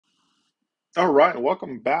All right,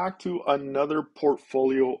 welcome back to another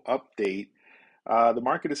portfolio update. The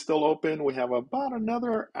market is still open. We have about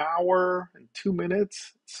another hour and 2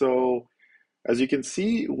 minutes. So, as you can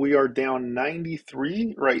see, we are down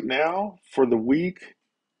 93 right now for the week,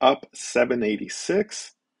 up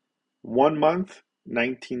 786. 1 month,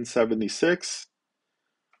 1976.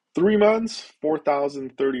 3 months,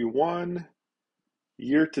 4031.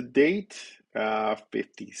 Year to date,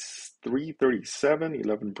 5337,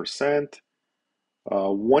 11%.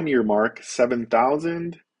 1 year mark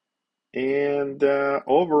 7,000, and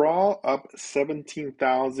overall up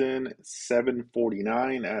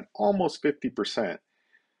 17,749 at almost 50%.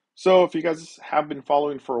 So if you guys have been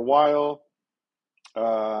following for a while,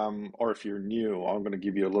 or if you're new, I'm going to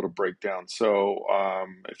give you a little breakdown. So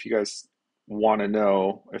if you guys want to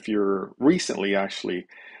know, if you're recently actually,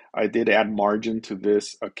 I did add margin to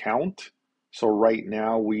this account. So right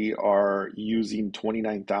now we are using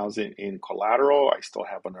 29,000 in collateral. I still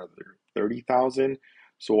have another 30,000.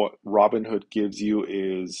 So what Robinhood gives you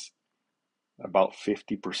is about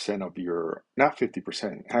 50% of your, not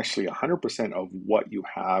 50%, actually 100% of what you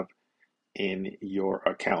have in your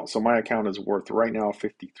account. So my account is worth right now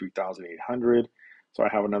 53,800. So I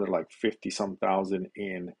have another like 50 some thousand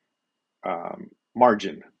in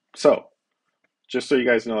margin. So just so you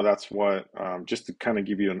guys know, that's what, just to kind of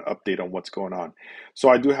give you an update on what's going on. So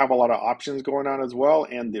I do have a lot of options going on as well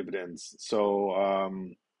and dividends. So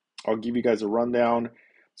I'll give you guys a rundown.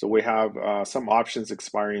 So we have some options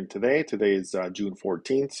expiring today. Today is June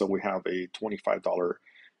 14th. So we have a $25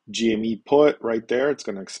 GME put right there. It's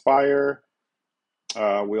going to expire.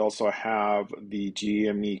 We also have the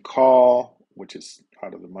GME call, which is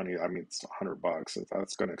out of the money. I mean, it's $100. So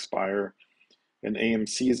that's going to expire. And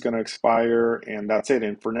AMC is going to expire, and that's it.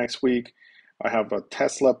 And for next week, I have a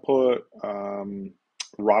Tesla put,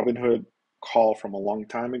 Robinhood call from a long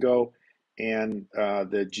time ago, and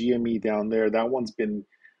the GME down there. That one's been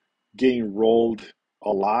getting rolled a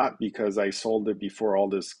lot because I sold it before all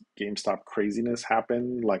this GameStop craziness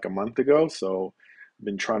happened like a month ago. So I've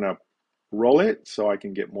been trying to roll it so I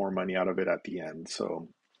can get more money out of it at the end. So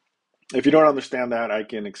if you don't understand that, I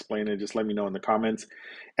can explain it. Just let me know in the comments.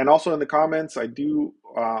 And also in the comments, I do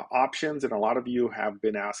options, and a lot of you have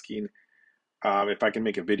been asking if I can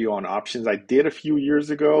make a video on options. I did a few years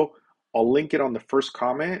ago. I'll link it on the first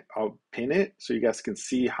comment. I'll pin it so you guys can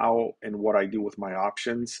see how and what I do with my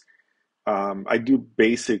options. I do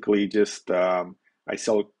basically just I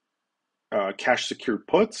sell cash secured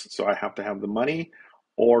puts, so I have to have the money,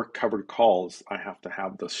 or covered calls, I have to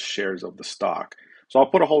have the shares of the stock. So I'll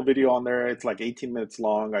put a whole video on there. It's like 18 minutes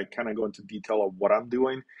long. I kind of go into detail of what I'm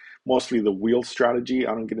doing, mostly the wheel strategy.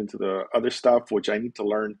 I don't get into the other stuff, which I need to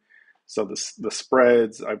learn. So the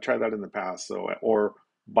spreads, I've tried that in the past. So or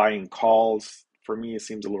buying calls for me, it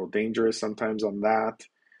seems a little dangerous sometimes on that.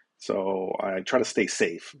 So I try to stay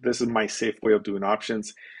safe. This is my safe way of doing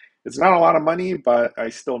options. It's not a lot of money, but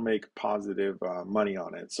I still make positive money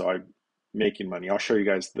on it. So I'm making money. I'll show you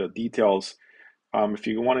guys the details. If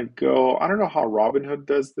you want to go, I don't know how Robinhood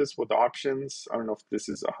does this with options. I don't know if this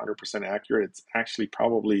is 100% accurate. It's actually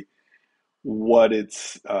probably what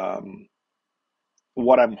it's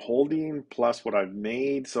what I'm holding plus what I've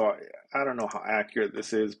made. So I don't know how accurate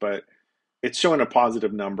this is, but it's showing a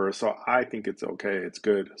positive number. So I think it's okay. It's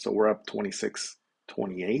good. So we're up 26,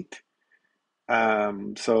 28.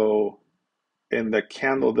 So in the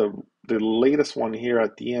candle, the latest one here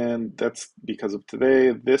at the end, that's because of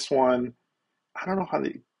today. This one, I don't know how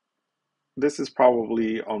this is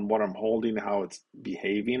probably on what I'm holding, how it's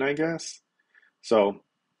behaving, I guess. So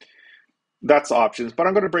that's options, but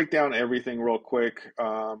I'm going to break down everything real quick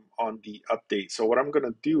on the update. So what I'm going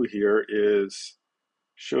to do here is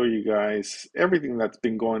show you guys everything that's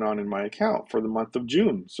been going on in my account for the month of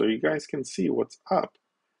June, so you guys can see what's up.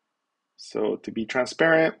 So to be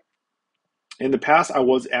transparent, in the past, I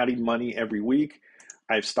was adding money every week.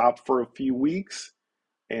 I've stopped for a few weeks,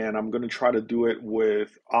 and I'm going to try to do it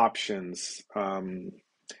with options.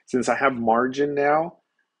 Since I have margin now,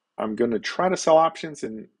 I'm going to try to sell options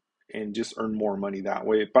and just earn more money that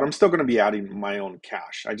way. But I'm still going to be adding my own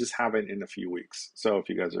cash. I just haven't in a few weeks. So if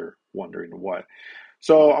you guys are wondering what.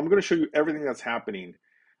 So I'm going to show you everything that's happening.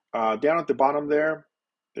 Down at the bottom there,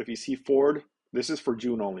 if you see Ford, this is for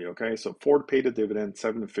June only, okay? So Ford paid a dividend,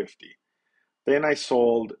 750. Then I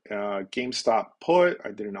sold GameStop put.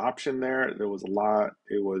 I did an option there. There was a lot.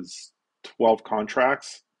 It was 12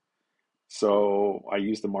 contracts. So I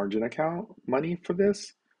used the margin account money for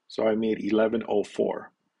this. So I made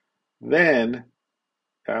 1104. Then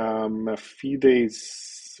a few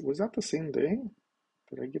days, was that the same day?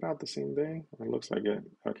 Did I get out the same day? It looks like it.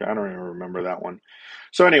 Okay, I don't even remember that one.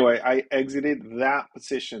 So anyway, I exited that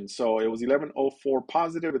position. So it was 1104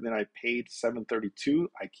 positive, and then I paid 732.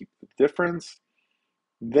 I keep the difference.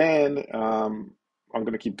 Then I'm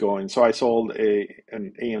gonna keep going. So I sold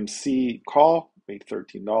an AMC call, made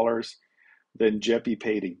 $13. Then JEPI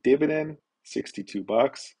paid a dividend, 62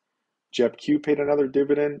 bucks. JEPQ paid another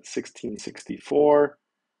dividend, 1664.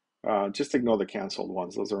 Just ignore the canceled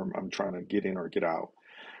ones. Those are I'm trying to get in or get out.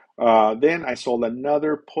 Then I sold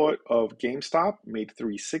another put of GameStop, made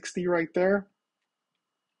 360 right there,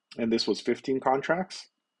 and this was 15 contracts,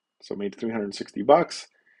 so made 360 bucks.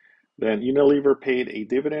 Then Unilever paid a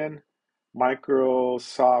dividend.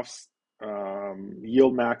 Microsoft's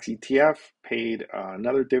Yield Max ETF paid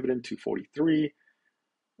another dividend, 243.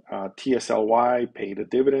 TSLY paid a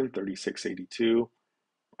dividend, 36.82.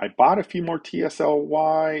 I bought a few more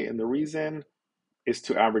TSLY, and the reason is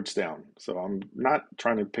to average down. So I'm not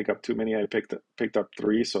trying to pick up too many. I picked up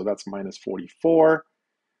three, so that's minus 44.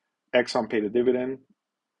 Exxon paid a dividend.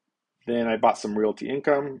 Then I bought some Realty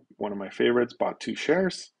Income, one of my favorites, bought 2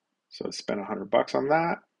 shares. So I spent $100 on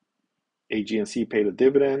that. AGNC paid a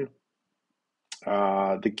dividend.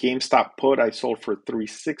 The GameStop put I sold for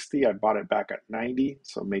 360. I bought it back at 90,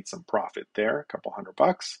 so made some profit there, a couple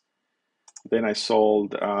 $100. Then I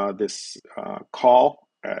sold this call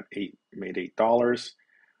at made $8.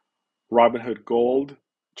 Robinhood Gold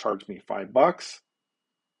charged me $5.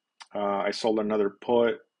 I sold another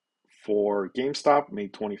put for GameStop,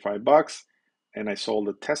 made $25, and I sold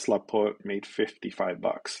a Tesla put, made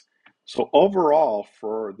 $55. So overall,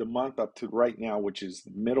 for the month up to right now, which is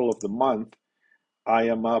the middle of the month, I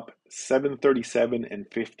am up 737 and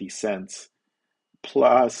 50 cents.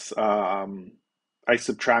 Plus, I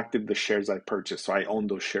subtracted the shares I purchased, so I own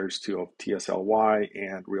those shares too of TSLY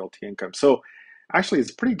and Realty Income. So actually,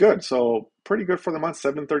 it's pretty good. So pretty good for the month.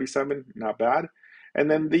 737, not bad. And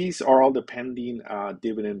then these are all the pending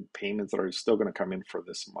dividend payments that are still going to come in for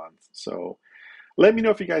this month. So let me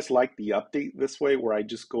know if you guys like the update this way, where I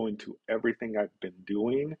just go into everything I've been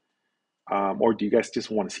doing. Or do you guys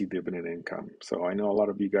just want to see dividend income? So I know a lot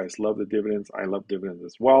of you guys love the dividends. I love dividends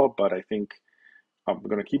as well, but I think I'm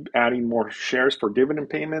going to keep adding more shares for dividend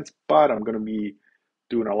payments, but I'm going to be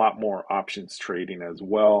doing a lot more options trading as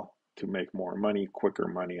well to make more money, quicker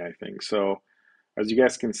money, I think. So as you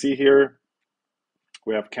guys can see here,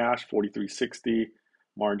 we have cash 4360,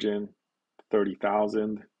 margin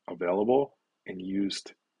 30,000 available, and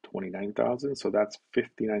used 29,000. So that's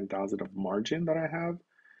 59,000 of margin that I have.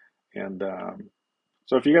 And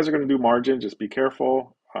so if you guys are going to do margin, just be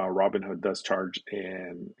careful. Robinhood does charge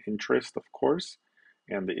an interest, of course.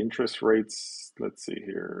 And the interest rates, let's see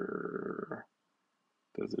here.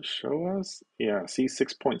 Does it show us? Yeah, see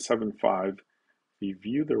 6.75. If you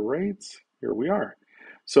view the rates, here we are.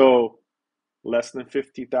 So less than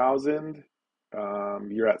 50,000,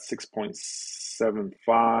 you're at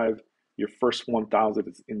 6.75. Your first 1,000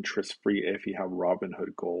 is interest free if you have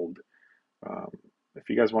Robinhood Gold. Um, if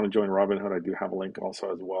you guys want to join Robinhood, I do have a link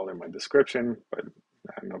also as well in my description, but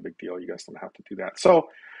no big deal. You guys don't have to do that. So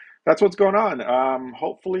that's what's going on.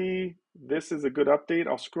 Hopefully this is a good update.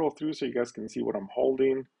 I'll scroll through so you guys can see what I'm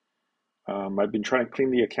holding. I've been trying to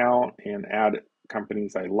clean the account and add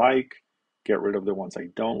companies I like, get rid of the ones I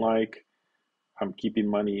don't like. I'm keeping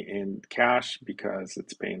money in cash because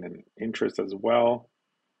it's paying an interest as well.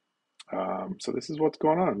 So this is what's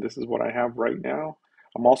going on. This is what I have right now.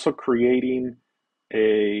 I'm also creating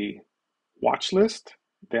a watch list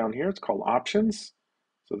down here. It's called options.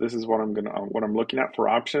 So this is what I'm looking at for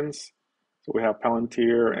options. So we have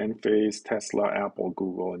Palantir, Enphase, Tesla, Apple,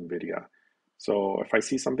 Google, Nvidia. So if I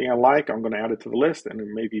see something I like, I'm going to add it to the list and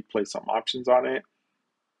then maybe place some options on it.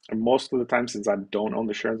 And most of the time, since I don't own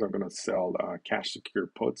the shares, I'm going to sell cash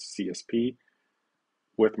secured puts, CSP,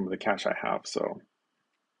 with the cash I have. So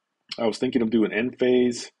I was thinking of doing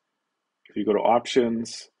Enphase. If you go to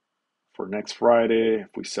options for next Friday, if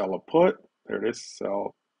we sell a put, there it is,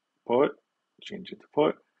 sell put, change it to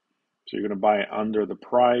put. So you're going to buy it under the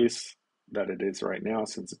price that it is right now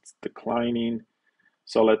since it's declining.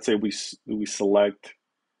 So let's say we select,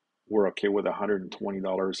 we're okay with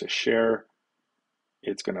 $120 a share.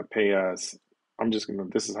 It's going to pay us,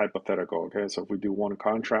 this is hypothetical, okay? So if we do one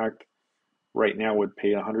contract, right now would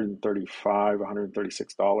pay $135,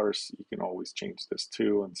 $136. You can always change this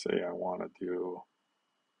too and say I want to do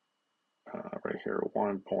right here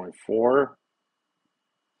 1.4.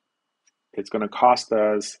 It's going to cost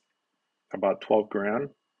us about 12 grand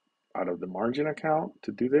out of the margin account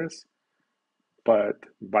to do this. But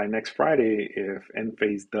by next Friday, if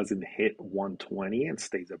Enphase doesn't hit 120 and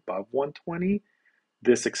stays above 120,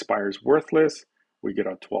 this expires worthless. we get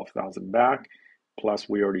our 12,000 back. Plus,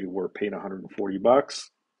 we already were paying 140 bucks.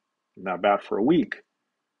 Not bad for a week.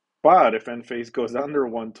 But if Enphase goes under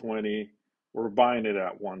 120, we're buying it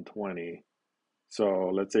at 120.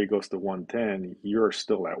 So let's say it goes to 110, you're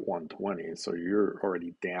still at 120. So you're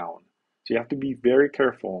already down. So you have to be very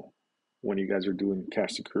careful when you guys are doing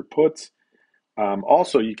cash secure puts.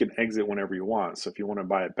 Also, you can exit whenever you want. So if you want to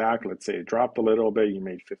buy it back, let's say it dropped a little bit, you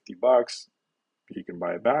made 50 bucks, you can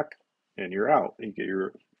buy it back and you're out. You get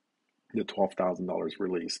the $12,000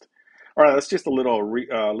 released. All right, that's just a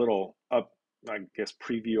little up, I guess,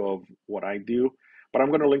 preview of what I do. But I'm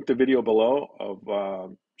going to link the video below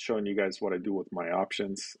of showing you guys what I do with my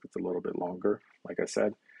options. It's a little bit longer, like I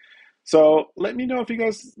said. So let me know if you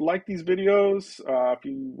guys like these videos. If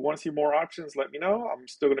you want to see more options, let me know. I'm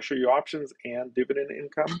still going to show you options and dividend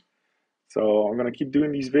income. So I'm going to keep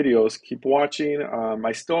doing these videos. Keep watching. I'm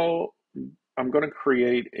going to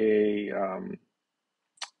create a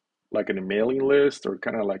like a mailing list or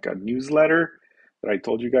kind of like a newsletter that I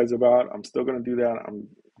told you guys about. I'm still going to do that. I'm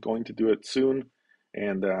going to do it soon,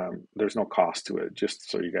 and there's no cost to it. Just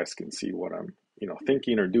so you guys can see what I'm,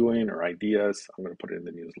 thinking or doing or ideas. I'm going to put it in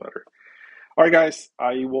the newsletter. All right, guys.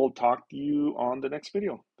 I will talk to you on the next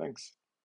video. Thanks.